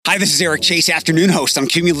Hi, this is Eric Chase, afternoon host on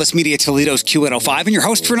Cumulus Media Toledo's Q805, and your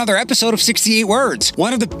host for another episode of 68 Words.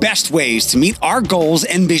 One of the best ways to meet our goals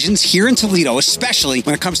and visions here in Toledo, especially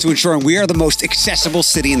when it comes to ensuring we are the most accessible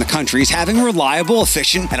city in the country, is having reliable,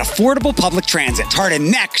 efficient, and affordable public transit. TARTA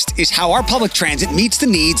Next is how our public transit meets the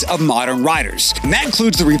needs of modern riders, and that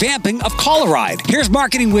includes the revamping of Call-A-Ride. Here's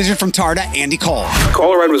marketing wizard from TARTA, Andy Cole.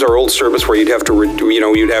 Call-A-Ride was our old service where you'd have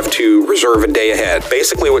to reserve a day ahead.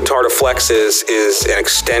 Basically, what TARTA Flex is an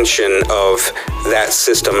extension of that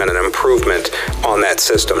system and an improvement on that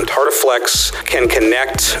system. TARTA Flex can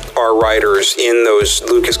connect our riders in those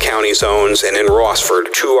Lucas County zones and in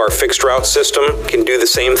Rossford to our fixed route system, can do the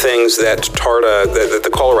same things that the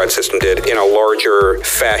Call-A-Ride system did in a larger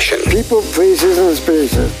fashion. People, places, and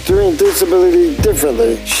spaces doing disability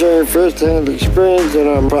differently, sharing first-hand experience in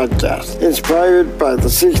our podcast. Inspired by the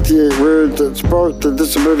 68 words that sparked the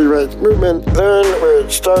disability rights movement, learn where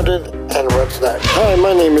it started and what's next. Hi,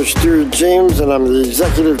 my name is Stuart James, and I'm the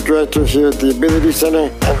Executive Director here at the Ability Center,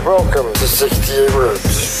 and welcome to 68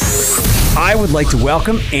 Words. I would like to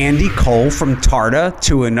welcome Andy Cole from TARTA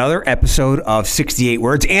to another episode of 68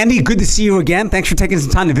 Words. Andy, good to see you again. Thanks for taking some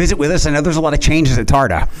time to visit with us. I know there's a lot of changes at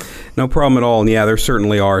TARTA. No problem at all. And yeah, there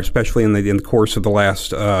certainly are, especially in the course of the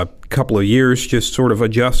last couple of years, just sort of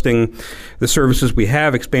adjusting the services we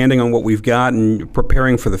have, expanding on what we've got, and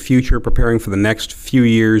preparing for the future, preparing for the next few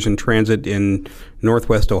years in transit in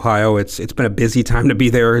Northwest Ohio. It's been a busy time to be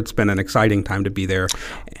there. It's been an exciting time to be there.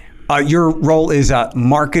 Your role is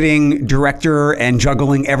marketing director and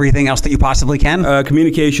juggling everything else that you possibly can?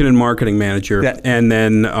 Communication and marketing manager, and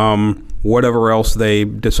then whatever else they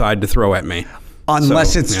decide to throw at me.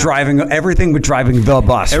 Unless it's driving everything but driving the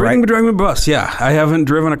bus, everything right? but driving the bus, yeah. I haven't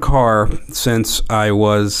driven a car since I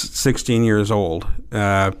was 16 years old.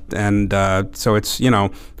 So it's,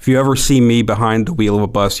 if you ever see me behind the wheel of a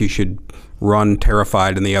bus, you should run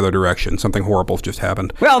terrified in the other direction. Something horrible's just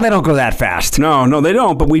happened. Well, they don't go that fast. No, they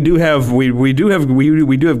don't. But we do have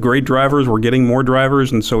great drivers. We're getting more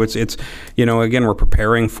drivers, and so it's again, we're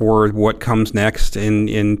preparing for what comes next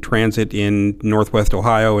in transit in Northwest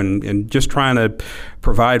Ohio, and just trying to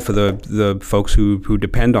provide for the folks who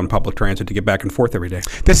depend on public transit to get back and forth every day.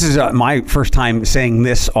 This is my first time saying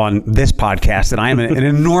this on this podcast, and I am an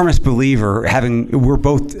enormous believer. We're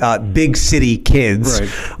both big city kids,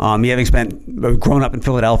 right. Grown up in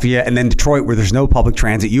Philadelphia and then Detroit, where there's no public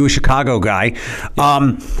transit. You, a Chicago guy.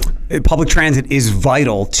 Public transit is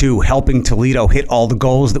vital to helping Toledo hit all the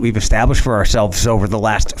goals that we've established for ourselves over the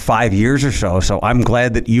last 5 years or so. So I'm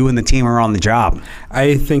glad that you and the team are on the job.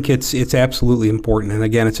 I think it's absolutely important. And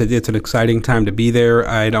again, it's an exciting time to be there.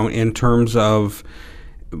 In terms of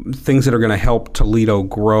things that are going to help Toledo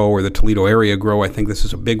grow or the Toledo area grow, I think this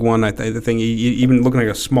is a big one. I think even looking at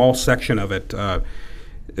a small section of it,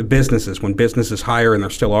 businesses, when businesses hire, and there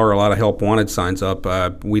still are a lot of help wanted signs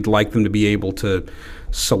up, we'd like them to be able to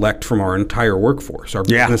select from our entire workforce. Our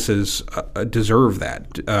businesses deserve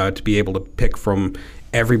that, to be able to pick from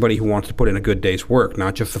everybody who wants to put in a good day's work,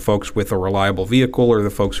 not just the folks with a reliable vehicle or the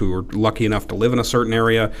folks who are lucky enough to live in a certain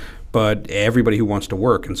area, but everybody who wants to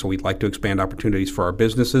work. And so we'd like to expand opportunities for our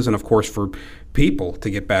businesses and, of course, for people to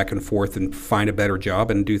get back and forth and find a better job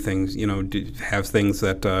and do things, have things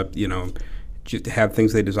that, have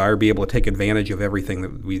things they desire, be able to take advantage of everything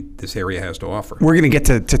that this area has to offer. We're going to get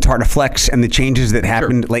to TARTA Flex and the changes that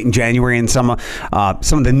happened late in January and some of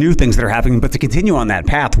the new things that are happening. But to continue on that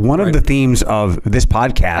path, one of the themes of this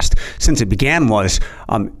podcast since it began was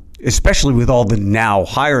especially with all the now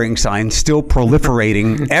hiring signs still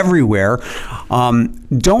proliferating everywhere,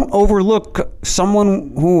 don't overlook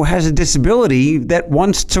someone who has a disability that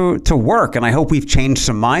wants to work. And I hope we've changed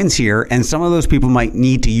some minds here. And some of those people might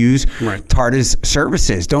need to use TARTA's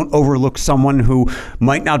services. Don't overlook someone who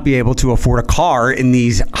might not be able to afford a car in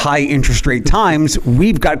these high interest rate times.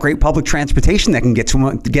 We've got great public transportation that can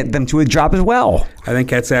get them to a job as well. I think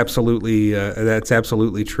that's absolutely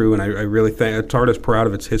true. And I really think TARTA's proud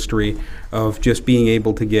of its history of just being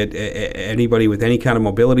able to get anybody with any kind of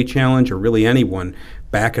mobility challenge, or really anyone,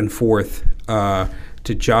 back and forth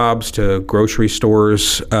to jobs, to grocery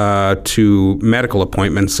stores, to medical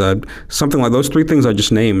appointments. Something like those three things I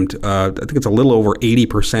just named, I think it's a little over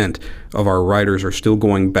 80% of our riders are still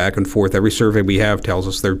going back and forth. Every survey we have tells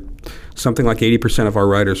us something like 80% of our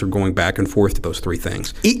riders are going back and forth to those three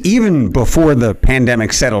things. Even before the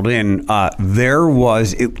pandemic settled in, there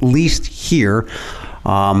was, at least here,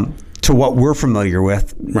 to what we're familiar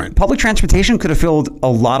with, public transportation could have filled a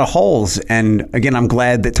lot of holes. And again, I'm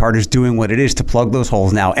glad that TARTA's doing what it is to plug those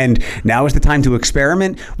holes now. And now is the time to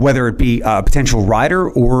experiment, whether it be a potential rider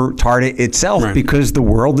or TARTA itself, because the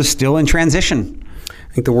world is still in transition.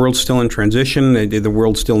 I think the world's still in transition. The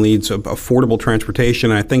world still needs affordable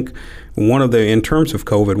transportation. I think in terms of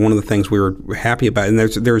COVID, one of the things we were happy about, and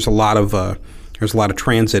there's a lot of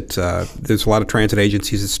transit. There's a lot of transit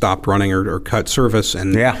agencies that stopped running or cut service,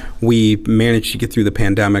 and we managed to get through the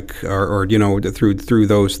pandemic, or through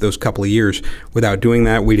those couple of years without doing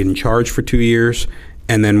that. We didn't charge for 2 years,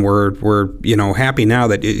 and then we're happy now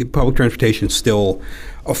that public transportation is still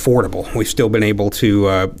affordable. We've still been able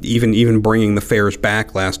to even bringing the fares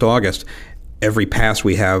back last August. Every pass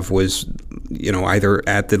we have was, either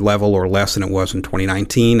at the level or less than it was in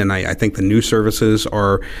 2019. And I think the new services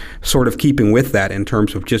are sort of keeping with that in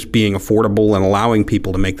terms of just being affordable and allowing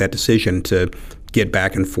people to make that decision to get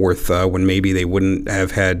back and forth when maybe they wouldn't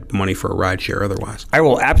have had money for a ride share otherwise. I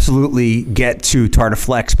will absolutely get to TARTA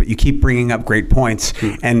Flex, but you keep bringing up great points.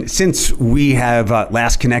 And since we have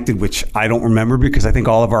last connected, which I don't remember because I think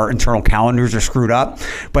all of our internal calendars are screwed up,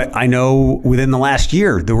 but I know within the last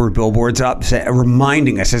year there were billboards up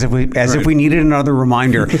reminding us as if we needed another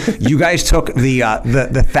reminder. You guys took the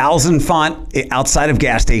 1,000 font outside of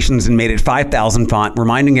gas stations and made it 5,000 font,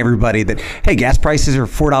 reminding everybody that, hey, gas prices are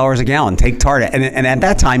 $4 a gallon. Take TARTA. And at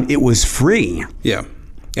that time, it was free. Yeah.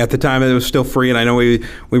 At the time, it was still free, and I know we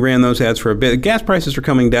ran those ads for a bit. Gas prices are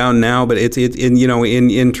coming down now, but it's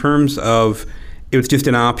in terms of, it was just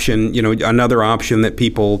an option, another option that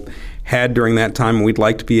people had during that time, and we'd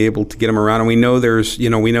like to be able to get them around. And we know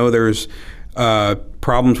there's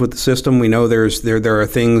problems with the system. We know there are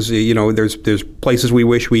things, there's places we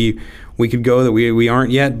wish we could go that we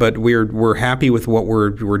aren't yet, but we're happy with what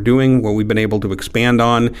we're doing, what we've been able to expand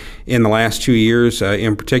on in the last 2 years,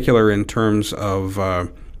 in particular in terms of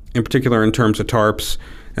TARPs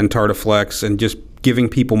and TARTA Flex, and just giving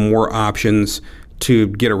people more options to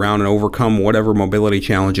get around and overcome whatever mobility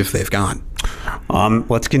challenges they've got.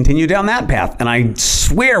 Let's continue down that path, and I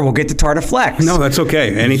swear we'll get to TARTA Flex. No, that's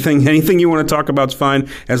okay. Anything you want to talk about is fine,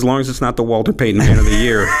 as long as it's not the Walter Payton Man of the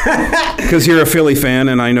Year. Because you're a Philly fan,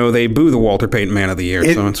 and I know they boo the Walter Payton Man of the Year.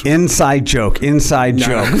 Inside joke.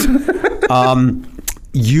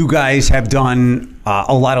 You guys have done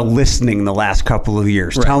a lot of listening the last couple of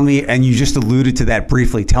years. Right. Tell me, and you just alluded to that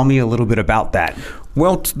briefly. Tell me a little bit about that.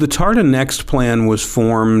 Well, the TARTA Next plan was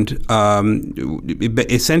formed.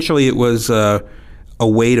 Essentially, it was a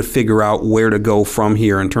way to figure out where to go from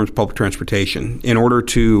here in terms of public transportation. In order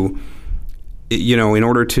to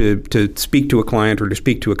speak to a client or to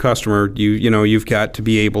speak to a customer, you've got to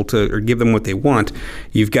be able to, or give them what they want.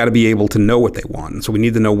 You've got to be able to know what they want. And so we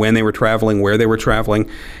need to know when they were traveling, where they were traveling.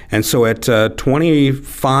 And so at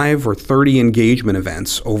 25 or 30 engagement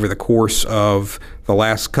events over the course of the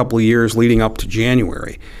last couple of years leading up to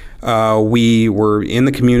January, we were in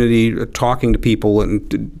the community talking to people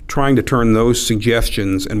and trying to turn those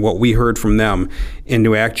suggestions and what we heard from them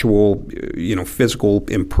into actual, physical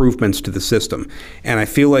improvements to the system. And I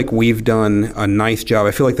feel like we've done a nice job.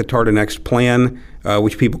 I feel like the TARTA Next plan,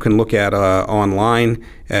 which people can look at online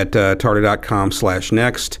at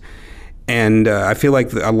tarta.com/next. And I feel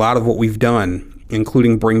like a lot of what we've done,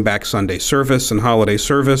 including bring back Sunday service and holiday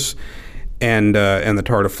service, and the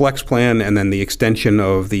TARTA Flex plan, and then the extension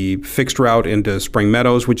of the fixed route into Spring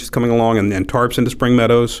Meadows, which is coming along, and TARPs into Spring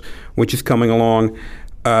Meadows, which is coming along.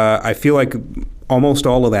 I feel like almost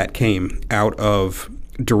all of that came out of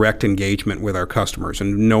direct engagement with our customers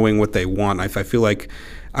and knowing what they want. I feel like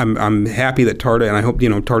I'm happy that TARTA, and I hope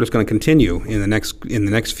TARTA is going to continue in the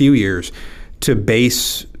next few years to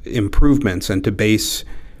base improvements and to base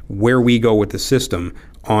where we go with the system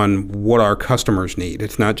on what our customers need.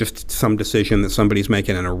 It's not just some decision that somebody's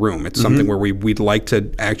making in a room. It's something where we'd like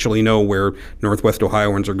to actually know where Northwest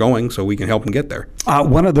Ohioans are going so we can help them get there.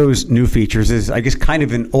 One of those new features is, I guess, kind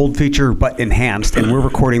of an old feature but enhanced, and we're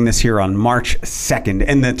recording this here on March 2nd.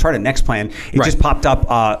 And the TARTA Next plan, it just popped up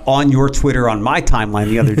on your Twitter on my timeline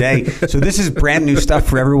the other day. So this is brand new stuff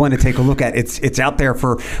for everyone to take a look at. It's out there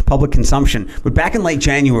for public consumption. But back in late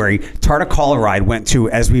January, TARTA Call a Ride went to,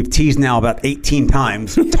 as we've teased now about 18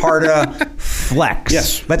 times, TARTA Flex.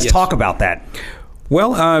 Yes. Let's talk about that.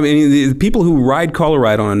 Well, the people who ride Call a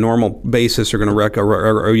Ride on a normal basis are going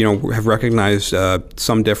to have recognized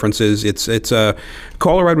some differences. It's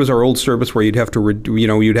Call a Ride was our old service where you'd have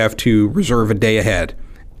to reserve a day ahead,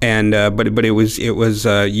 and but it was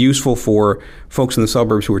useful for folks in the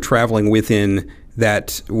suburbs who were traveling within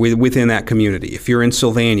that community. If you're in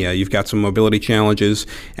Sylvania, you've got some mobility challenges,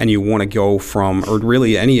 and you want to go from, or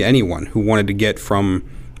really anyone who wanted to get from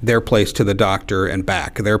their place to the doctor and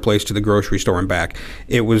back, their place to the grocery store and back.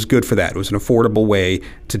 It was good for that. It was an affordable way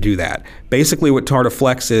to do that. Basically, what TARTA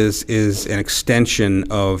Flex is an extension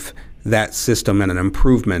of that system and an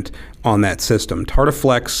improvement on that system. TARTA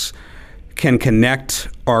Flex can connect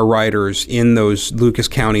our riders in those Lucas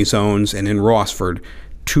County zones and in Rossford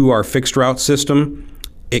to our fixed route system.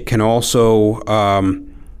 It can also,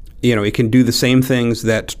 it can do the same things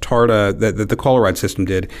that TARTA, that the Call Ride system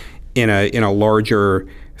did in a larger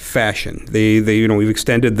fashion. We've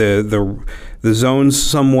extended the zones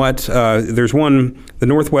somewhat. There's one, the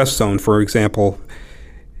Northwest Zone, for example,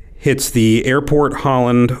 hits the Airport,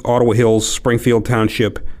 Holland, Ottawa Hills, Springfield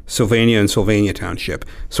Township, Sylvania, and Sylvania Township.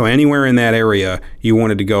 So anywhere in that area you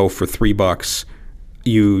wanted to go for $3,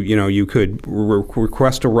 you could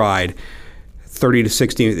request a ride. 30 to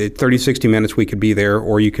 60 minutes we could be there,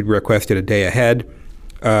 or you could request it a day ahead.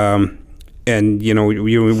 And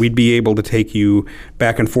we'd be able to take you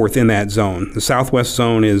back and forth in that zone. The Southwest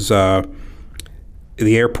Zone is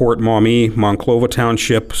the Airport, Maumee, Monclova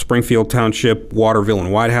Township, Springfield Township, Waterville,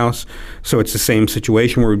 and White House. So it's the same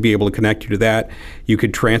situation where we'd be able to connect you to that. You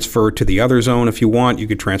could transfer to the other zone if you want. You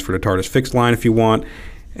could transfer to TARTA's fixed line if you want.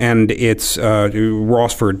 And it's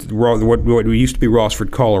Rossford. What used to be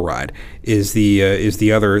Rossford Caller Ride is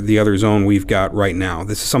the other zone we've got right now.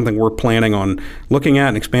 This is something we're planning on looking at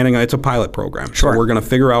and expanding. It's a pilot program, Sure. So we're going to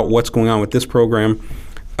figure out what's going on with this program,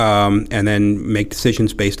 and then make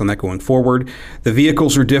decisions based on that going forward. The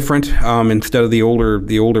vehicles are different. Instead of the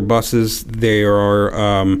older buses, there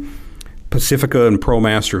are Pacifica and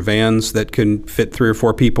ProMaster vans that can fit 3 or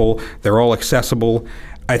 4 people. They're all accessible.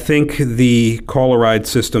 I think the Call Ride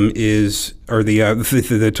system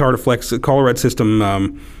the TARTA Flex Call Ride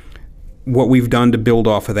system, what we've done to build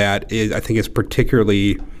off of that is, I think, is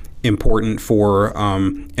particularly important for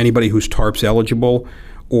anybody who's TARPS eligible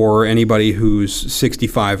or anybody who's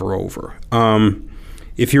 65 or over.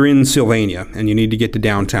 If you're in Sylvania and you need to get to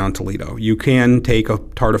downtown Toledo, you can take a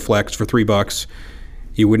TARTA Flex for $3.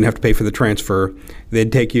 You wouldn't have to pay for the transfer.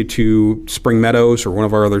 They'd take you to Spring Meadows or one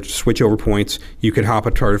of our other switchover points. You could hop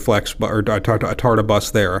a TARTA Flex or a TARTA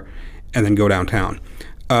bus there and then go downtown.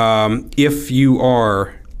 If you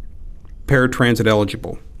are paratransit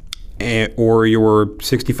eligible or you're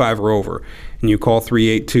 65 or over and you call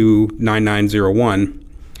 382-9901,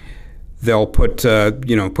 they'll put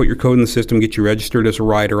your code in the system, get you registered as a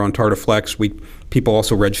rider on TARTA Flex. People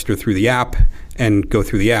also register through the app and go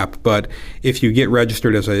through the app. But if you get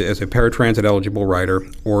registered as a paratransit eligible rider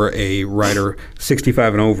or a rider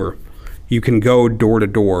 65 and over, you can go door to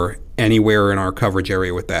door anywhere in our coverage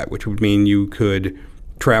area with that, which would mean you could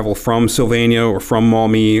travel from Sylvania or from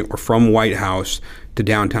Maumee or from White House to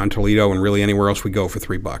downtown Toledo and really anywhere else we go for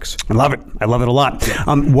 $3. I love it. I love it a lot.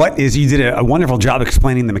 You did a wonderful job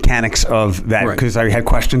explaiing the mechanics of that, because I had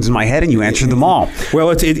questions in my head and you answered them all. Well,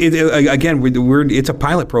 it's a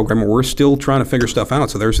pilot program and we're still trying to figure stuff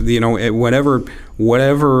out. So there's whatever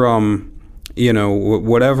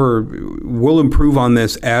we'll improve on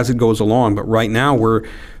this as it goes along. But right now we're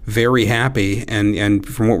very happy, and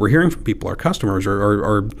from what we're hearing from people, our customers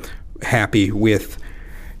are happy with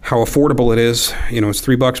how affordable it is. It's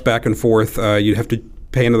 $3 back and forth. You'd have to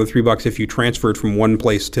pay another $3 if you transferred from one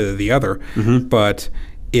place to the other. Mm-hmm. But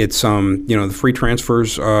it's the free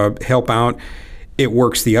transfers help out. It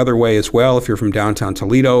works the other way as well. If you're from downtown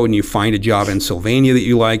Toledo and you find a job in Sylvania that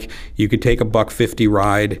you like, you could take a $1.50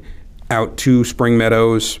 ride out to Spring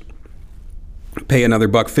Meadows, pay another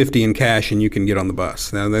 $1.50 in cash, and you can get on the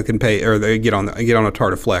bus. Now they can they get on a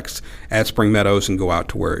TARTA Flex at Spring Meadows and go out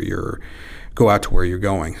to where you're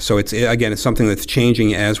going. So it's something that's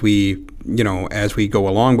changing as we go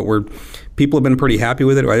along. But people have been pretty happy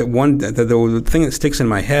with it. The thing that sticks in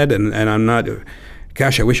my head, and I'm not.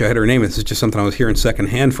 Gosh, I wish I had her name. This is just something I was hearing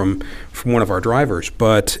secondhand from one of our drivers.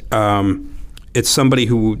 But it's somebody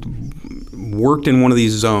who worked in one of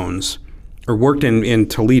these zones, or worked in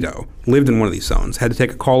Toledo, lived in one of these zones, had to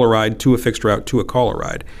take a caller ride to a fixed route to a caller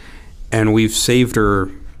ride, and we've saved her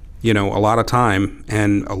a lot of time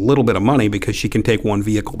and a little bit of money because she can take one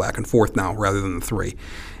vehicle back and forth now rather than the 3.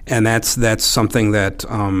 And that's something that,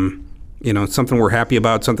 it's something we're happy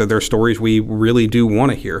about, something they're stories we really do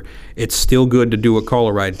want to hear. It's still good to do what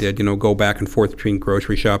Caller Ride did, go back and forth between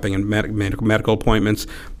grocery shopping and medical appointments,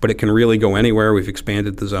 but it can really go anywhere. We've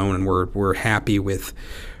expanded the zone and we're happy with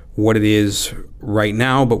what it is right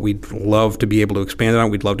now, but we'd love to be able to expand it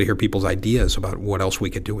on. We'd love to hear people's ideas about what else we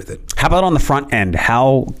could do with it. How about on the front end?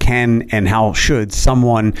 How can and how should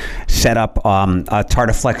someone set up a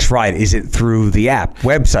TARTA Flex ride? Is it through the app,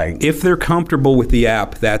 website? If they're comfortable with the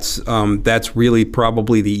app, that's really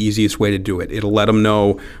probably the easiest way to do it. It'll let them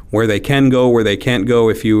know where they can go, where they can't go.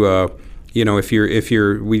 If we've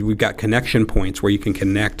got connection points where you can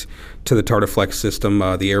connect to the TARTA Flex system.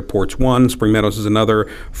 The airport's one, Spring Meadows is another,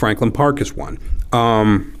 Franklin Park is one.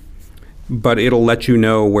 but it'll let you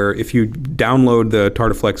know where, if you download the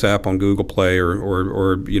TARTA Flex app on Google Play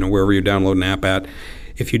or wherever you download an app at,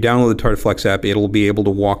 if you download the TARTA Flex app, it'll be able to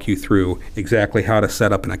walk you through exactly how to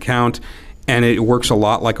set up an account. And it works a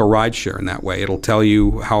lot like a rideshare in that way. It'll tell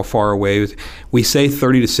you how far away. We say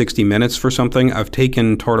 30 to 60 minutes for something. I've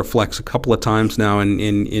taken TARTA Flex a couple of times now, and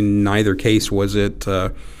in neither case was it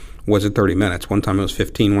 30 minutes. One time it was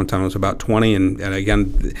 15, one time it was about 20. And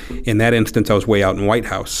again, in that instance, I was way out in White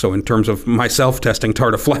House. So in terms of myself testing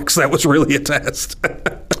TARTA Flex, that was really a test.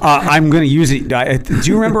 I'm going to use it. Do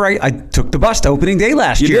you remember I took the bus to opening day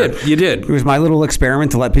last year? You did. It was my little experiment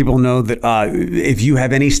to let people know that if you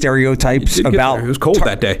have any stereotypes about... It was cold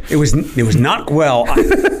that day. It was not... Well...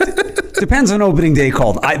 Depends on opening day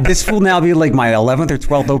called. This will now be like my 11th or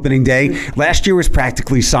 12th opening day. Last year was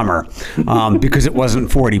practically summer because it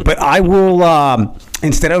wasn't 40. But I will,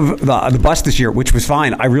 instead of the bus this year, which was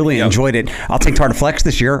fine, I really enjoyed it. I'll take TARTA Flex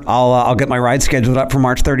this year. I'll get my ride scheduled up for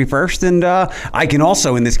March 31st. And I can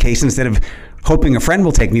also, in this case, instead of hoping a friend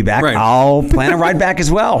will take me back, I'll plan a ride back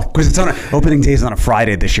as well, because it's on opening day is on a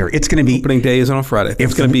Friday this year. It's going to be opening day is on a Friday.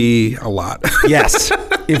 It's going to be a lot. Yes,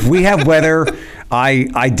 if we have weather,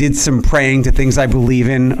 I did some praying to things I believe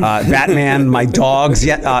in. Batman, my dogs.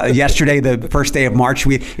 Yesterday, the first day of March,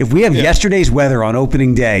 if we have yesterday's weather on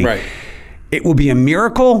opening day. It will be a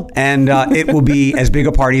miracle, and it will be as big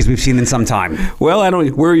a party as we've seen in some time. Well,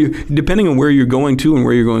 depending on where you're going to and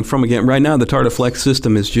where you're going from. Again, right now the TARTA Flex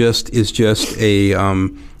system is just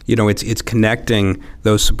a it's connecting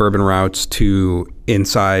those suburban routes to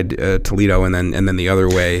inside Toledo and then the other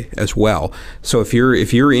way as well. So if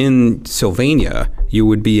you're in Sylvania, you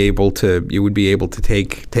would be able to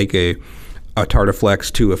take a TARTA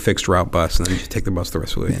Flex to a fixed route bus, and then you just take the bus the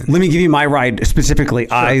rest of the way in. Let me give you my ride specifically.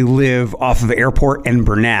 Sure. I live off of the airport and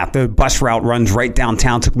Burnett. The bus route runs right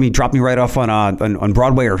downtown. Dropped me right off on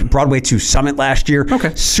Broadway to Summit last year.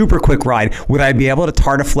 Okay. Super quick ride. Would I be able to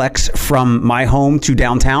TARTA Flex from my home to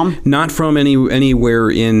downtown? Not from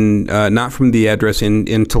anywhere not from the address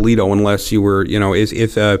in Toledo, unless you were,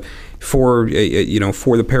 for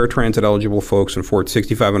the paratransit eligible folks and for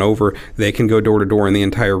 65 and over, they can go door to door in the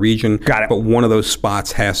entire region. Got it. But one of those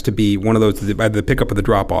spots has to be the pickup or the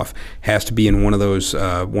drop off has to be in one of those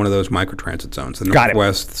microtransit zones, the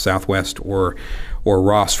Northwest, the Southwest, or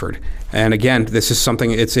Rossford. And again, this is something.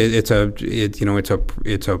 It's a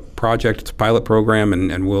project. It's a pilot program,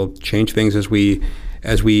 and we'll change things as we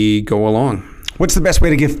go along. What's the best way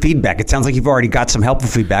to give feedback? It sounds like you've already got some helpful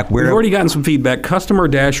feedback. We've already gotten some feedback.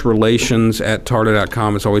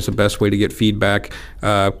 Customer-relations@tarta.com is always the best way to get feedback.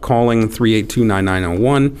 Calling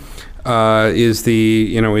 382-9901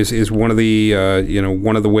 is one of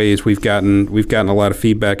the ways we've gotten a lot of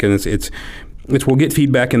feedback, and it's we'll get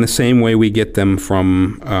feedback in the same way we get them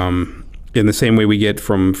from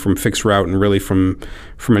fixed route and really from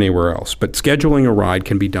anywhere else. But scheduling a ride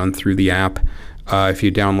can be done through the app. If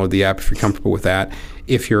you download the app, if you're comfortable with that.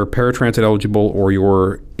 If you're paratransit eligible or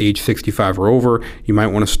you're age 65 or over, you might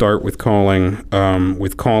want to start with calling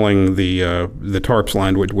the TARPS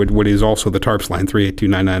line, what is also the TARPS line,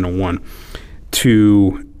 382-9901,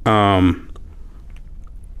 to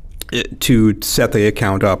set the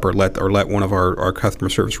account up, or let one of our customer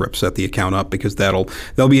service reps set the account up, because they'll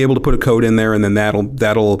be able to put a code in there, and then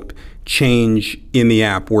that'll change in the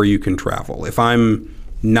app where you can travel. If I'm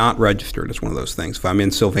not registered as one of those things, if I'm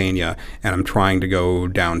in Sylvania and I'm trying to go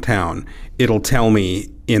downtown, it'll tell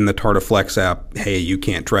me in the TARTA Flex app, hey, you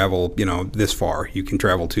can't travel, this far. You can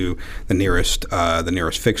travel to the nearest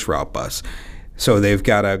fixed route bus. So they've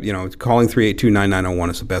got calling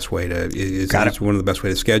 382-9901 is the best way it's one of the best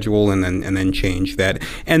way to schedule and then change that.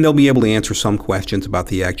 And they'll be able to answer some questions about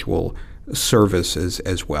the actual services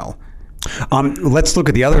as well. Let's look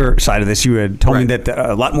at the other side of this. You had told me that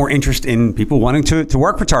a lot more interest in people wanting to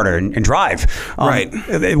work for TARTA and drive.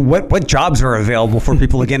 What jobs are available for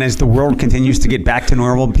people, again, as the world continues to get back to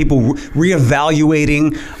normal? People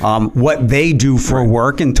reevaluating what they do for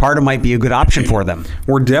work, and TARTA might be a good option for them.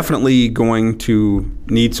 We're definitely going to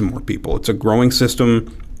need some more people. It's a growing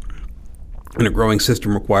system, and a growing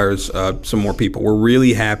system requires some more people. We're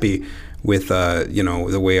really happy with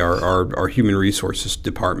the way our human resources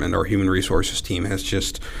department, our human resources team has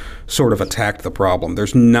just sort of attacked the problem.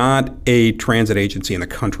 There's not a transit agency in the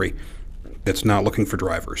country that's not looking for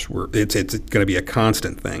drivers. It's going to be a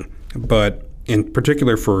constant thing. But in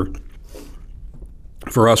particular for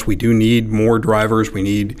us, we do need more drivers. We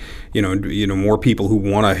need more people who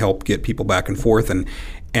want to help get people back and forth.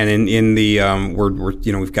 And in the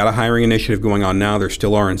we've got a hiring initiative going on now. There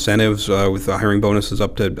still are incentives with the hiring bonuses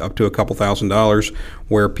up to a couple $1,000s,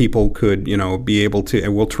 where people could be able to.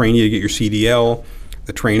 And we'll train you to get your CDL.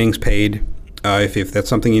 The training's paid. If that's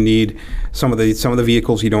something you need. Some of the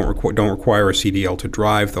vehicles you don't require a CDL to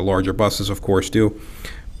drive. The larger buses, of course, do.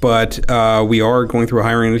 But we are going through a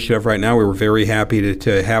hiring initiative right now. We were very happy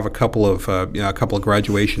to have a couple of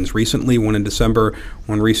graduations recently. One in December,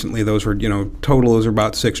 one recently. Those were total. Those are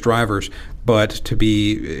about 6 drivers. But to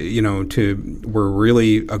be we're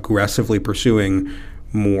really aggressively pursuing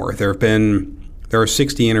more. There are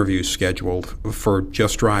 60 interviews scheduled for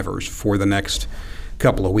just drivers for the next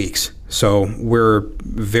couple of weeks. So we're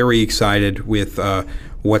very excited with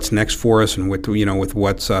what's next for us, and with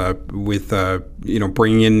what's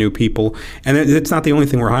bringing in new people. And it's not the only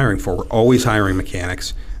thing we're hiring for. We're always hiring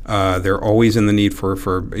mechanics. They're always in the need for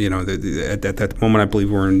at that moment, I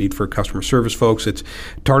believe we're in need for customer service folks. It's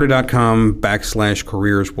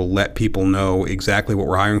tarta.com/careers will let people know exactly what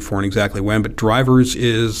we're hiring for and exactly when. But drivers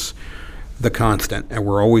is the constant, and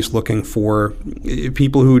we're always looking for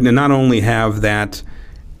people who not only have that,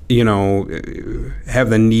 have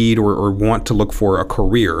the need or want to look for a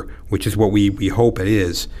career, which is what we hope it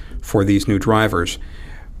is for these new drivers,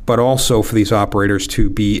 but also for these operators to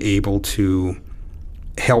be able to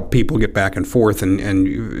help people get back and forth and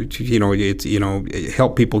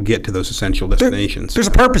help people get to those essential destinations. There's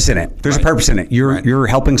a purpose in it. There's a purpose in it. You're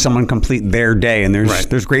helping someone complete their day, and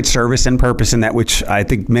there's great service and purpose in that, which I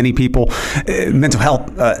think many people. Mental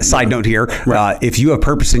health side note here: if you have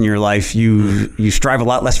purpose in your life, you strive a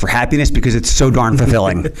lot less for happiness because it's so darn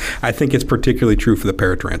fulfilling. I think it's particularly true for the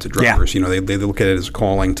paratransit drivers. Yeah. They look at it as a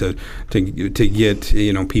calling to get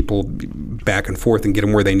people back and forth and get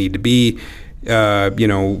them where they need to be. Be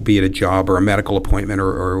it a job or a medical appointment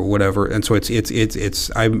or whatever. And so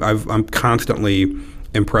I'm constantly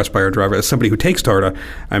impressed by our driver. As somebody who takes TARTA,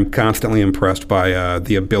 I'm constantly impressed by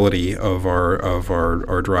the ability of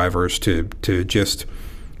our drivers to just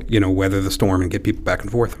weather the storm and get people back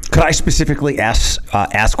and forth. Could I specifically ask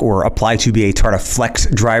or apply to be a TARTA Flex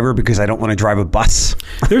driver because I don't want to drive a bus?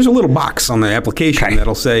 There's a little box on the application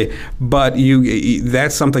that'll say, but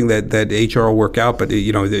that's something that HR will work out. But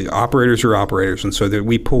the operators are operators, and so that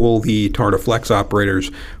we pull the TARTA Flex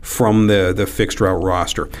operators from the fixed route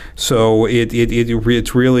roster. So it's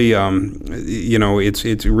really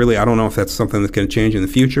it's really, I don't know if that's something that's going to change in the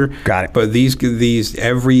future. Got it. But these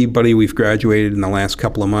everybody we've graduated in the last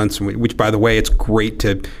couple of months, which, by the way, it's great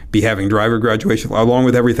to be having driver graduation along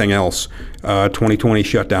with everything else. 2020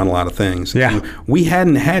 shut down a lot of things. Yeah. And we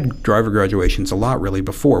hadn't had driver graduations a lot really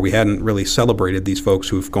before. We hadn't really celebrated these folks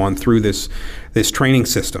who've gone through this training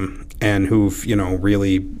system and who've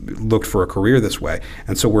really looked for a career this way.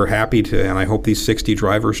 And so we're happy to, and I hope these 60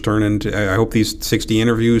 drivers I hope these 60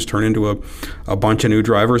 interviews turn into a bunch of new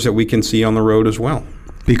drivers that we can see on the road as well.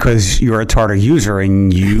 Because you're a TARTA user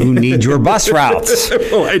and you need your bus routes.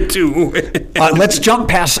 Well, I do. Let's jump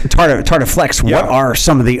past TARTA Flex. Yeah. What are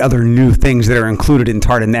some of the other new things that are included in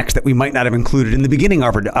TARTA Next that we might not have included in the beginning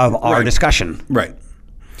of our discussion? Right.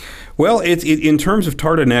 Well, in terms of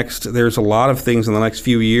TARTA Next, there's a lot of things in the next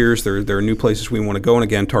few years. There are new places we want to go. And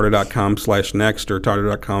again, tarta.com/next or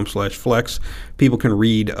tarta.com/flex. People can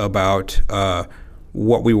read about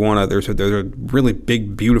what we want to. There's a really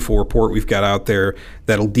big, beautiful report we've got out there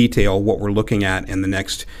that'll detail what we're looking at in the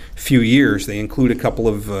next few years. They include a couple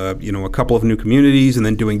of new communities and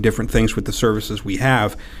then doing different things with the services we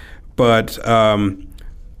have. But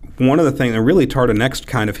one of the things, and really TARTA Next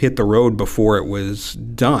kind of hit the road before it was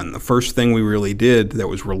done. The first thing we really did that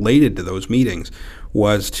was related to those meetings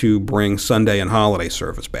was to bring Sunday and holiday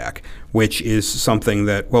service back, which is something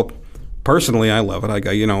that, well, personally I love it.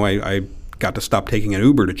 I got to stop taking an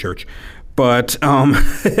Uber to church, but it's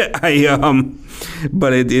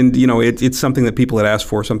something that people had asked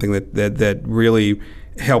for, something that really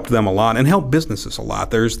helped them a lot and helped businesses a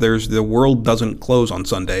lot. There's the world doesn't close on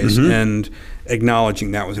Sundays, and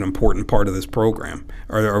acknowledging that was an important part of this program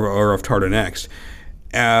or of TARTA Next.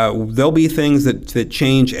 There'll be things that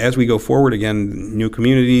change as we go forward. Again, new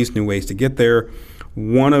communities, new ways to get there.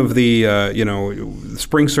 One of the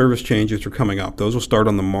spring service changes are coming up. Those will start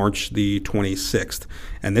on March the 26th,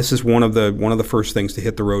 and this is one of the first things to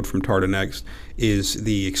hit the road from TARTA Next is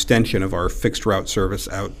the extension of our fixed route service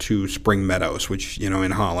out to Spring Meadows, which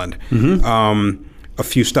in Holland. A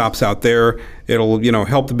few stops out there. It'll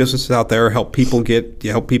help the businesses out there, help people get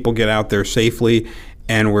out there safely,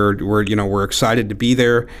 and we're excited to be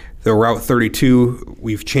there. The Route 32,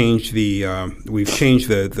 we've changed the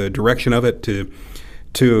direction of it to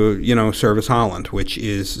service Holland, which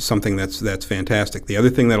is something that's fantastic. The other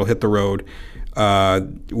thing that'll hit the road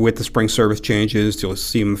with the spring service changes, you'll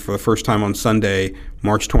see them for the first time on Sunday,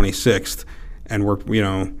 March 26th, and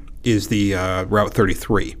is the Route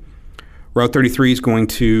 33. Route 33 is going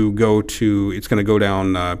to go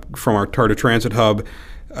down from our TARTA Transit Hub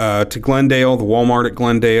to Glendale, the Walmart at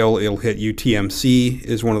Glendale. It'll hit UTMC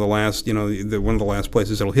is one of the last, one of the last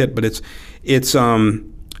places it'll hit. But it's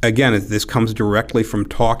again, this comes directly from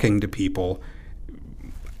talking to people.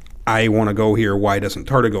 I want to go here. Why doesn't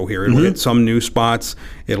TARTA go here? It'll hit some new spots.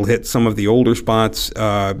 It'll hit some of the older spots.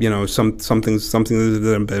 Some things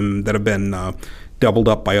that have been doubled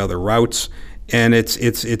up by other routes. And it's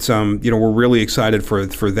we're really excited for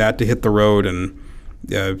that to hit the road. And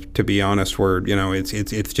to be honest,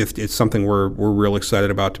 it's something we're real excited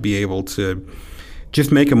about, to be able to just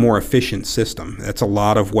make a more efficient system. That's a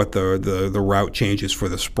lot of what the route changes for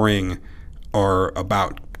the spring are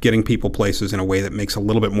about. Getting people places in a way that makes a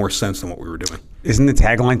little bit more sense than what we were doing. Isn't the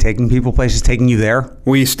tagline taking people places, taking you there?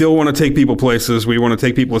 We still want to take people places. We want to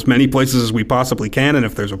take people as many places as we possibly can. And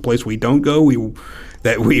if there's a place we don't go,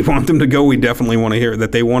 that we want them to go, we definitely want to hear.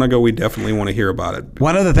 That they want to go, we definitely want to hear about it.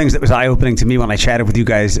 One of the things that was eye-opening to me when I chatted with you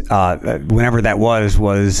guys, whenever that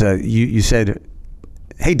was you said,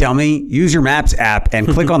 "Hey, dummy, use your Maps app and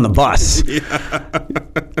click on the bus."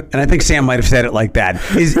 And I think Sam might have said it like that.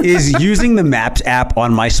 Is using the Maps app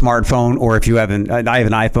on my smartphone, or if you have I have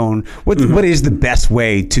an iPhone, what is the best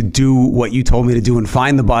way to do what you told me to do and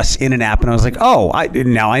find the bus in an app? And I was like,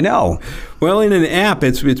 now I know. Well, in an app,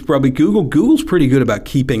 it's probably Google. Google's pretty good about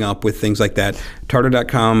keeping up with things like that.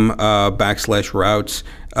 TARTA.com /routes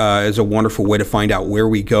is a wonderful way to find out where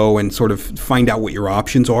we go and sort of find out what your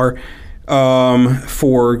options are.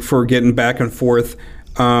 For getting back and forth.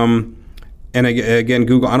 And again,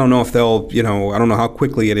 Google, I don't know if they'll, I don't know how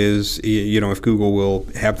quickly it is, if Google will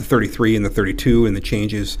have the 33 and the 32 and the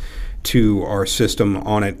changes to our system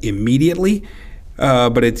on it immediately.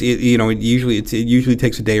 But it usually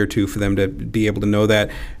takes a day or two for them to be able to know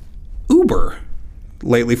that. Uber,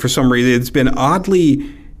 lately, for some reason, it's been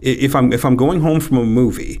oddly, if I'm going home from a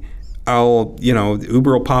movie,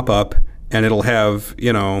 Uber will pop up and it'll have,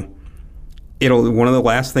 one of the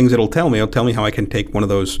last things it'll tell me how I can take one of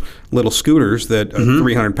those little scooters that a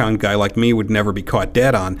 300-pound guy like me would never be caught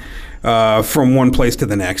dead on from one place to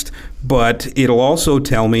the next. But it'll also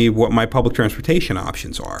tell me what my public transportation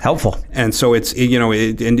options are. Helpful. And so it's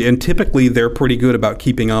and typically they're pretty good about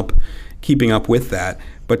keeping up with that.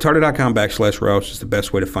 But TARTA.com /routes is the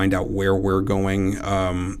best way to find out where we're going.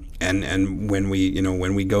 And when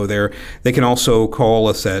we go there, they can also call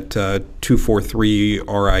us at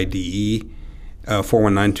 243-RIDE.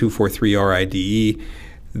 419-243-RIDE.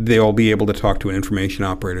 They'll be able to talk to an information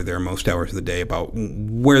operator there most hours of the day about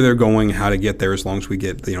where they're going, how to get there, as long as we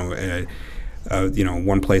get one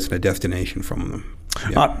place and a destination from them.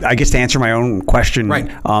 Yeah. I guess to answer my own question, right.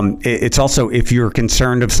 It's also if you're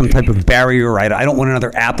concerned of some type of barrier, right? I don't want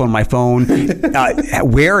another app on my phone.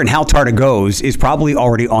 Where and how TARTA goes is probably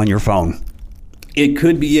already on your phone. It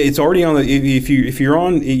could be. It's already on the. If you're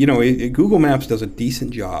on, Google Maps does a decent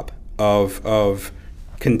job of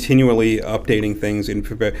continually updating things. And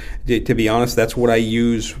to be honest, that's what I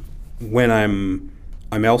use when I'm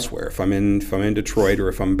elsewhere. If I'm in Detroit or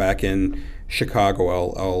if I'm back in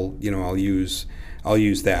Chicago, I'll use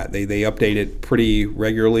that. They update it pretty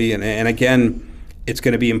regularly, and again, it's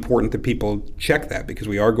going to be important that people check that because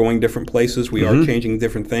we are going different places, we are changing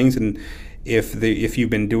different things, and if you've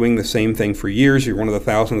been doing the same thing for years, you're one of the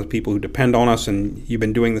thousands of people who depend on us, and you've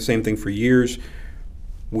been doing the same thing for years.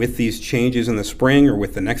 With these changes in the spring or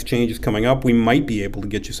with the next changes coming up, we might be able to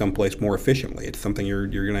get you someplace more efficiently. It's something you're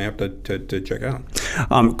going to have to check out.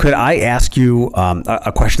 Could I ask you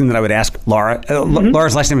a question that I would ask Laura?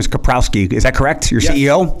 Laura's last name is Kaprowski. Is that correct? Your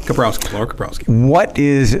CEO? Kaprowski, Laura Kaprowski. What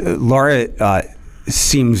is Laura?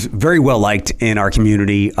 Seems very well liked in our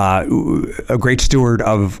community, a great steward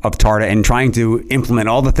of TARTA and trying to implement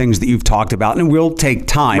all the things that you've talked about, and will take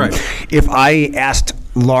time. Right. If I asked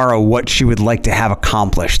Laura what she would like to have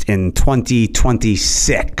accomplished in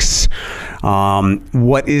 2026,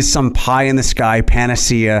 what is some pie-in-the-sky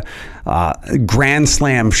panacea grand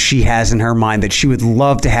slam she has in her mind that she would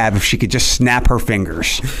love to have if she could just snap her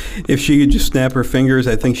fingers? If she could just snap her fingers,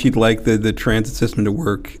 I think she'd like the transit system to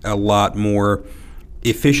work a lot more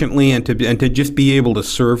efficiently and to just be able to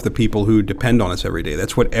serve the people who depend on us every day.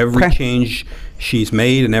 That's what every change she's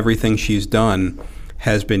made and everything she's done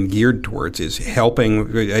has been geared towards, is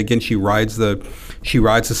helping. Again, she rides the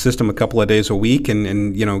system a couple of days a week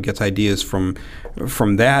and gets ideas from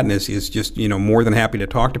that, and is just more than happy to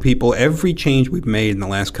talk to people. Every change we've made in the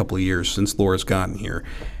last couple of years since Laura's gotten here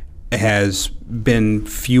has been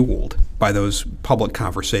fueled by those public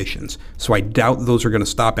conversations. So I doubt those are going to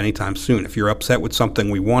stop anytime soon. If you're upset with something,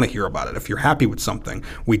 we want to hear about it. If you're happy with something,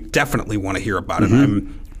 we definitely want to hear about it.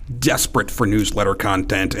 I'm desperate for newsletter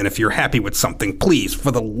content, and if you're happy with something, please,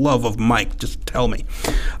 for the love of Mike, just tell me.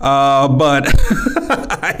 But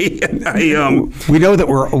we know that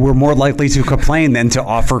we're more likely to complain than to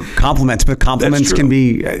offer compliments, but compliments can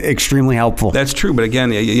be extremely helpful. That's true, but again,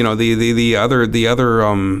 the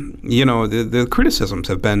criticisms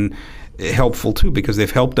have been helpful too, because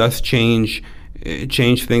they've helped us change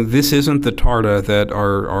things. This isn't the TARTA that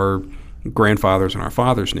our grandfathers and our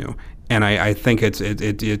fathers knew. And I think it's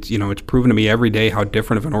proven to me every day how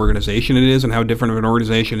different of an organization it is and how different of an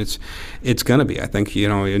organization it's going to be. I think,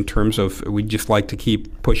 in terms of, we just like to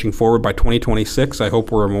keep pushing forward. By 2026, I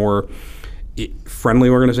hope we're a more friendly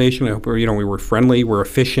organization. I hope we were friendly, we're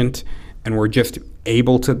efficient, and we're just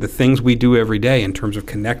able to, the things we do every day in terms of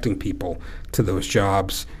connecting people to those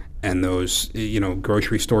jobs and those,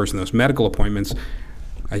 grocery stores and those medical appointments.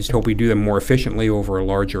 I just hope we do them more efficiently over a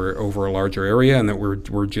larger area, and that we're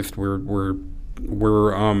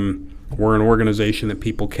an organization that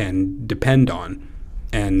people can depend on,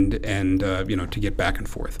 and to get back and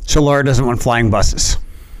forth. So Laura doesn't want flying buses.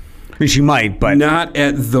 I mean, she might, but not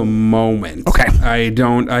at the moment. Okay. I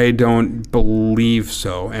don't believe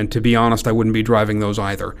so, and to be honest, I wouldn't be driving those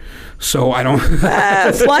either. So I don't.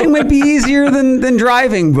 Flying might be easier than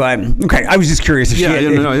driving, but okay. I was just curious.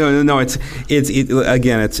 No. It's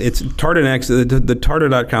TARTA Next. The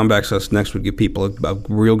TARTA.com/next would give people a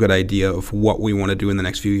real good idea of what we want to do in the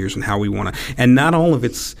next few years and how we want to. And not all of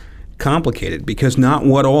it's complicated, because not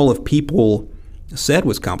what all of people said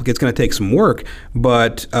was complicated. It's going to take some work,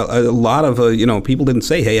 but a lot of people didn't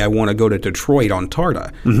say, "Hey, I want to go to Detroit on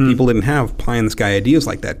TARTA." Mm-hmm. People didn't have pie in the sky ideas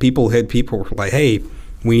like that. People were like, "Hey,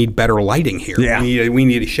 we need better lighting here. Yeah. We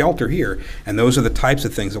need a shelter here," and those are the types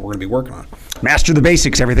of things that we're going to be working on. Master the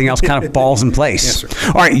basics. Everything else kind of falls in place. Yes,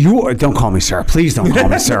 sir. All right, don't call me sir. Please don't call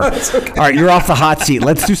me sir. Okay. All right, you're off the hot seat.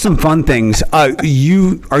 Let's do some fun things. Are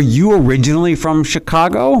you originally from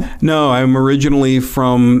Chicago? No, I'm originally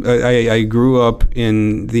from. I grew up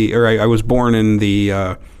I was born in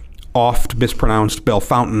the oft mispronounced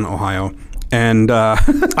Bellefontaine, Ohio. And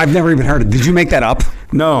I've never even heard it. Did you make that up?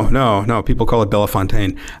 No. People call it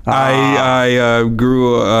Bellefontaine. I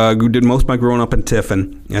did most of my growing up in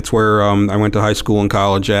Tiffin. That's where I went to high school and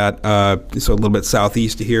college at. So a little bit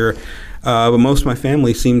southeast of here. But most of my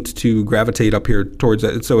family seemed to gravitate up here towards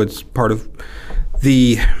that. So it's part of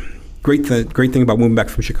the great thing about moving back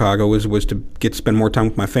from Chicago was to get to spend more time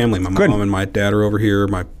with my family. My mom and my dad are over here.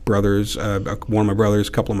 My brothers, one of my brothers,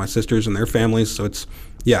 a couple of my sisters and their families. So it's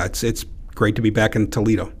great to be back in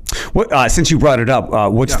Toledo. Since you brought it up,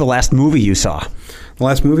 what's the last movie you saw? The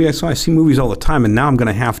last movie I see movies all the time, and now I'm going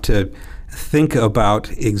to have to think about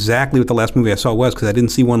exactly what the last movie I saw was, because I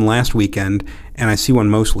didn't see one last weekend, and I see one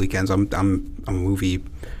most weekends. I'm a movie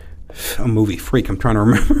freak. I'm trying to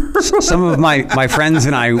remember. Some of my friends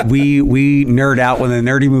and I, we nerd out when the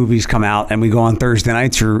nerdy movies come out, and we go on Thursday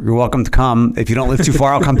nights. You're welcome to come. If you don't live too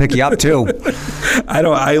far, I'll come pick you up too. I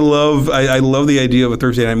love the idea of a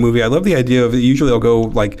Thursday night movie. I love the idea of, usually I'll go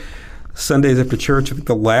like Sundays after church. I think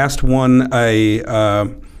the last one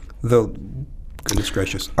goodness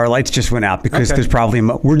gracious. Our lights just went out because there's probably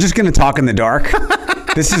we're just going to talk in the dark.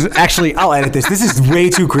 This is actually, I'll edit this. This is way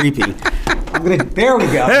too creepy. There we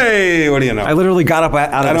go. Hey, what do you know? I literally got up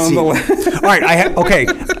out of the seat. All right,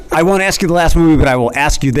 I won't ask you the last movie, but I will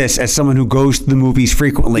ask you this as someone who goes to the movies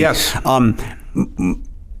frequently. Yes.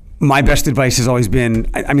 My best advice has always been,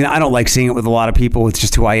 I mean, I don't like seeing it with a lot of people. It's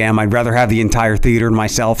just who I am. I'd rather have the entire theater to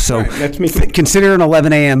myself. So right, that's me. Consider an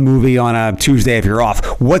 11 a.m. movie on a Tuesday if you're off.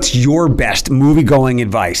 What's your best movie-going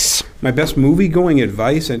advice? My best movie-going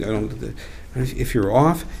advice, if you're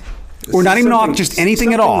off... Or not even off, just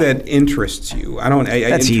anything at all that interests you.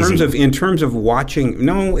 In terms of watching.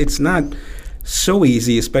 No, it's not so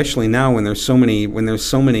easy, especially now when there's so many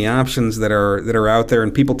options that are out there,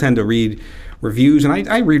 and people tend to read reviews, and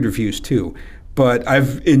I read reviews too. But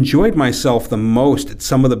I've enjoyed myself the most at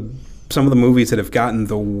some of the movies that have gotten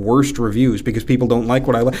the worst reviews because people don't like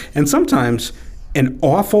what I like, and sometimes an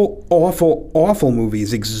awful movie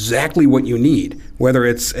is exactly what you need, whether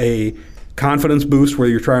it's a confidence boost where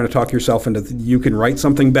you're trying to talk yourself into you can write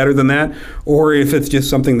something better than that, or if it's just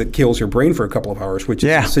something that kills your brain for a couple of hours, which is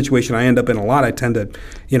a situation I end up in a lot. I tend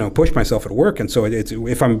to, push myself at work, and so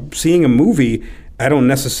if I'm seeing a movie, I don't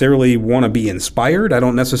necessarily want to be inspired. I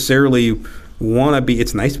don't necessarily want to be.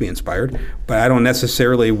 It's nice to be inspired, but I don't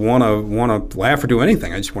necessarily want to laugh or do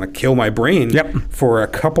anything. I just want to kill my brain for a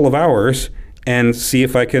couple of hours and see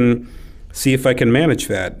if I can manage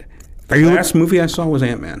that. The last movie I saw was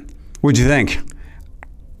Ant-Man. What'd you think?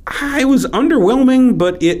 It was underwhelming,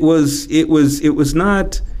 but it was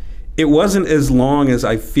It wasn't as long as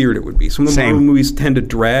I feared it would be. Some of the Marvel movies tend to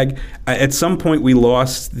drag. At some point, we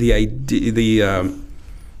lost the idea.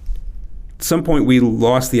 At some point, we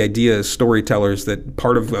lost the idea as storytellers that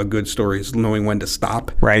part of a good story is knowing when to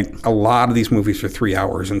stop. Right. A lot of these movies are 3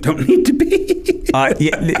 hours and don't need to be.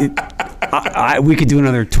 We could do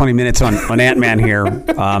another 20 minutes on Ant-Man here,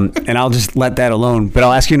 and I'll just let that alone. But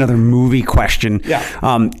I'll ask you another movie question. Yeah.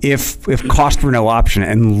 If cost were no option,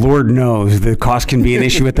 and Lord knows the cost can be an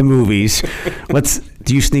issue at the movies,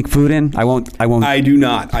 do you sneak food in? I won't. I do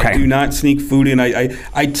not. Okay. I do not sneak food in.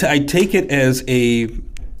 I take it as a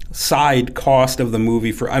side cost of the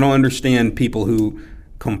movie. I don't understand people who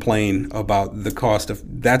complain about the cost of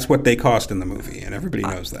that's what they cost in the movie, and everybody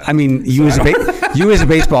knows that. I mean, you as a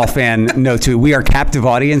baseball fan know too. We are captive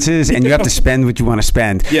audiences, and you have to spend what you want to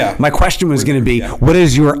spend. Yeah. My question was going to be, what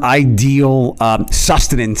is your ideal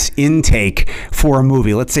sustenance intake for a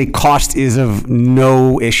movie? Let's say cost is of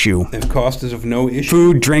no issue. If cost is of no issue,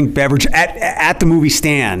 food, drink, beverage at the movie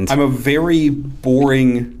stand. I'm a very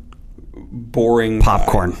boring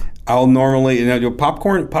popcorn. I'll normally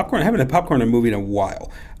popcorn. I haven't had popcorn in a movie in a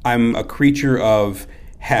while. I'm a creature of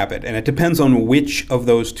habit, and it depends on which of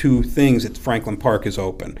those two things at Franklin Park is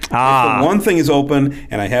open. If the one thing is open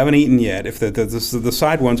and I haven't eaten yet, if the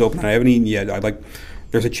side one's open and I haven't eaten yet,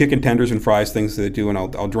 there's a chicken tenders and fries things that they do, and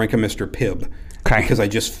I'll drink a Mr. Pibb. Okay. Because I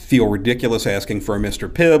just feel ridiculous asking for a Mr.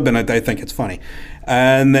 Pibb, and I think it's funny.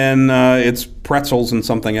 And then it's pretzels and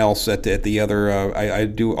something else at the other. I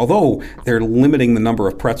do, although they're limiting the number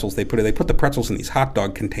of pretzels they put in. They put the pretzels in these hot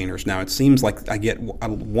dog containers now. It seems like I get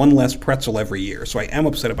one less pretzel every year, so I am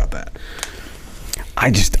upset about that. I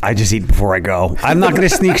just eat before I go. I'm not going to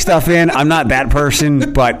sneak stuff in. I'm not that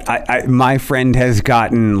person, but my friend has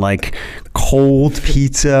gotten like cold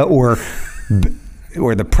pizza or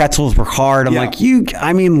the pretzels were hard. I'm like,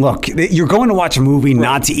 look, you're going to watch a movie,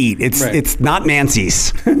 not to eat. It's not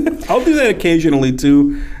Nancy's. I'll do that occasionally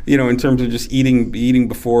too, in terms of just eating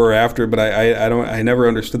before or after. But I never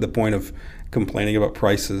understood the point of complaining about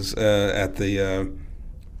prices at the.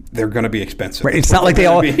 They're going to be expensive. Right. It's not like they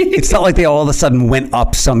all of a sudden went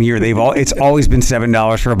up some year. It's always been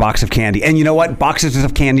 $7 for a box of candy. And you know what? Boxes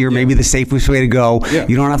of candy are maybe the safest way to go. Yeah.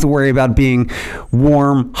 You don't have to worry about being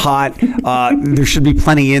warm, hot. There should be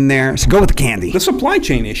plenty in there. So go with the candy. The supply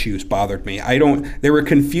chain issues bothered me. They were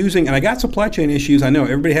confusing, and I got supply chain issues. I know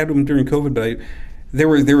everybody had them during COVID, but they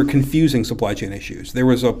were confusing supply chain issues. There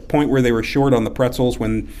was a point where they were short on the pretzels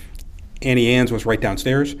when Annie Ann's was right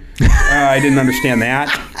downstairs. I didn't understand that.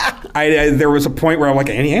 There was a point where I'm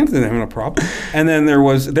like, Annie Ann's didn't have a problem. And then there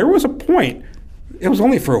was a point, it was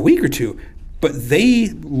only for a week or two, but they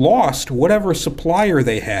lost whatever supplier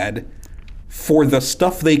they had for the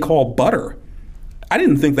stuff they call butter. I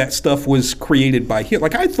didn't think that stuff was created by here.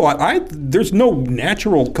 Like I thought, there's no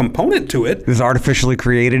natural component to it. It was artificially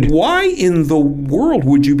created. Why in the world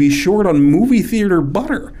would you be short on movie theater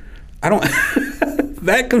butter? I don't...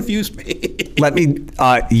 That confused me.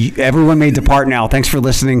 Everyone may depart now. Thanks for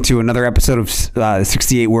listening to another episode of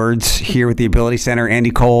 68 Words here with the Ability Center. Andy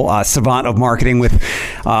Cole, savant of marketing with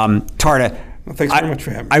TARTA. Well, thanks very much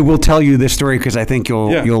for having me. I will tell you this story because I think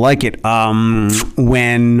you'll like it.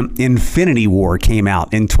 When Infinity War came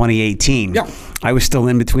out in 2018, I was still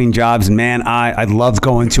in between jobs, and man, I loved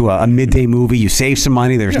going to a midday movie. You save some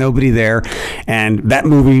money. There's nobody there, and that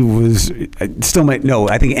movie was I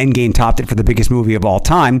think Endgame topped it for the biggest movie of all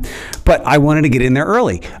time. But I wanted to get in there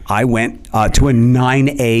early. I went to a 9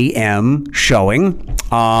 a.m. showing.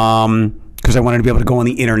 Because I wanted to be able to go on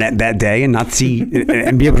the internet that day and not see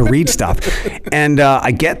and be able to read stuff. And I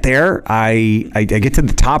get there, I get to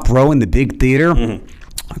the top row in the big theater. Mm-hmm.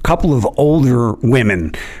 A couple of older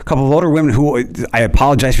women who, I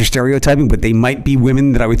apologize for stereotyping, but they might be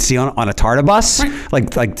women that I would see on a TARTA bus,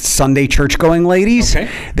 like Sunday church-going ladies. Okay.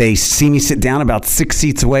 They see me sit down about 6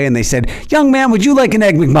 seats away, and they said, "Young man, would you like an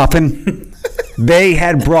Egg McMuffin?" They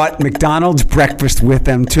had brought McDonald's breakfast with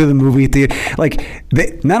them to the movie theater.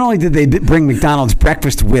 Not only did they bring McDonald's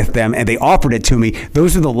breakfast with them, and they offered it to me,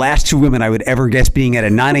 those are the last two women I would ever guess being at a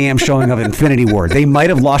 9 a.m. showing of Infinity War. They might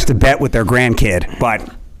have lost a bet with their grandkid, but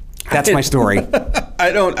that's my story. Are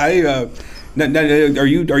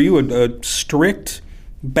you a strict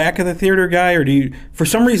back of the theater guy, or do you? For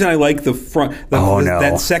some reason, I like the front.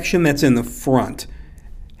 That section that's in the front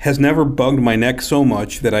has never bugged my neck so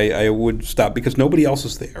much that I would stop because nobody else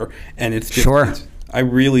is there, and it's just I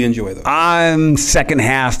really enjoy those. I'm second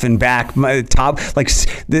half and back, my top to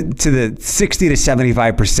the 60 to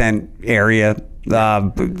 75% area.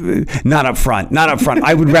 Not up front.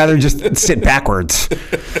 I would rather just sit backwards.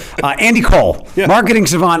 Andy Cole, marketing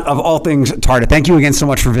savant of all things TARTA. Thank you again so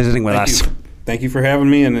much for visiting with us. Thank you. Thank you for having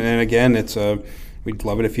me. And again, we'd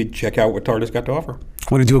love it if you'd check out what TARTA's got to offer.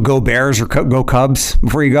 Want to do a Go Bears or Go Cubs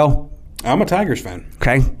before you go? I'm a Tigers fan.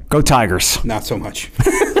 Okay. Go Tigers. Not so much.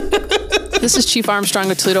 This is Chief Armstrong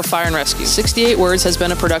with Toledo Fire and Rescue. 68 Words has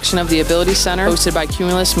been a production of the Ability Center, hosted by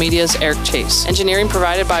Cumulus Media's Eric Chase. Engineering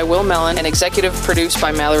provided by Will Mellon and executive produced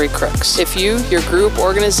by Mallory Crooks. If you, your group,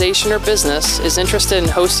 organization, or business is interested in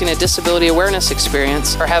hosting a disability awareness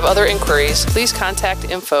experience or have other inquiries, please contact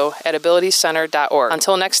info@abilitycenter.org.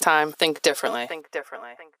 Until next time, think differently. Think differently.